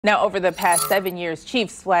Now, over the past 7 years,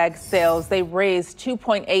 Chiefs flag sales, they raised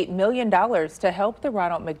 $2.8 million to help the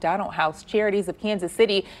Ronald McDonald House Charities of Kansas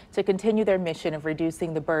City to continue their mission of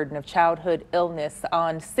reducing the burden of childhood illness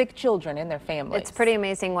on sick children and their families. It's pretty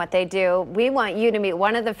amazing what they do. We want you to meet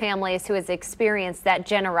one of the families who has experienced that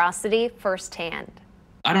generosity firsthand.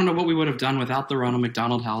 I don't know what we would have done without the Ronald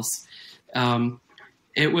McDonald House.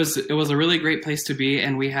 It was a really great place to be,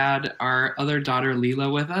 and we had our other daughter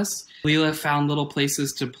Leela with us. Leela found little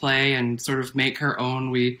places to play and sort of make her own.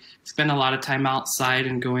 We spent a lot of time outside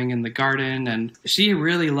and going in the garden, and she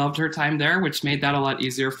really loved her time there, which made that a lot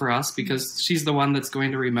easier for us because she's the one that's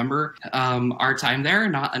going to remember our time there,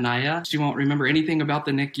 not Anaya. She won't remember anything about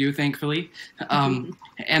the NICU, thankfully.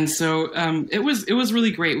 And so it was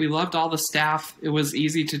really great. We loved all the staff. It was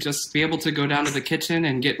easy to just be able to go down to the kitchen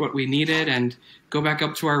and get what we needed and go back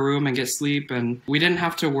up to our room and get sleep. And we didn't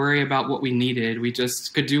have to worry about what we needed. We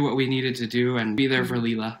just could do what we needed to do and be there for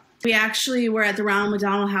Leela. We actually were at the Ronald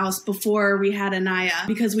McDonald House before we had Anaya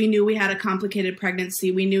because we knew we had a complicated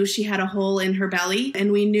pregnancy. We knew she had a hole in her belly,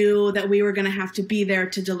 and we knew that we were going to have to be there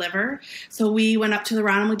to deliver. So we went up to the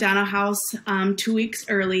Ronald McDonald House 2 weeks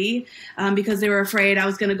early because they were afraid I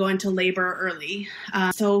was going to go into labor early.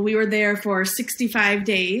 So we were there for 65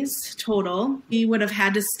 days total. We would have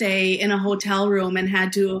had to stay in a hotel room and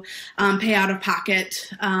had to pay out of pocket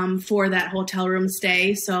for that hotel room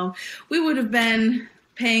stay. So we would have been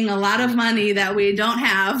paying a lot of money that we don't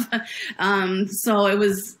have. So it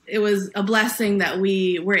was a blessing that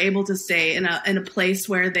we were able to stay in a place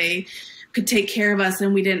where they could take care of us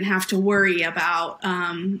and we didn't have to worry about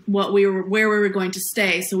where we were going to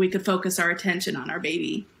stay, so we could focus our attention on our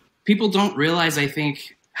baby. People don't realize, I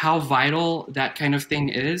think, how vital that kind of thing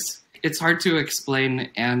is. It's hard to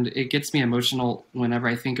explain, and it gets me emotional whenever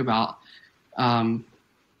I think about how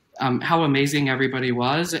amazing everybody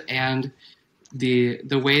was and the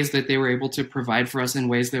ways that they were able to provide for us in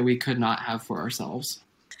ways that we could not have for ourselves.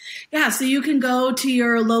 Yeah, so you can go to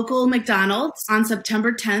your local McDonald's on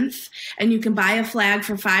September 10th, and you can buy a flag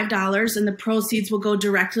for $5, and the proceeds will go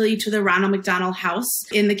directly to the Ronald McDonald House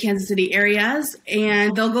in the Kansas City areas,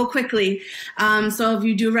 and they'll go quickly. So if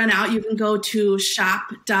you do run out, you can go to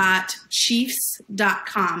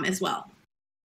shop.chiefs.com as well.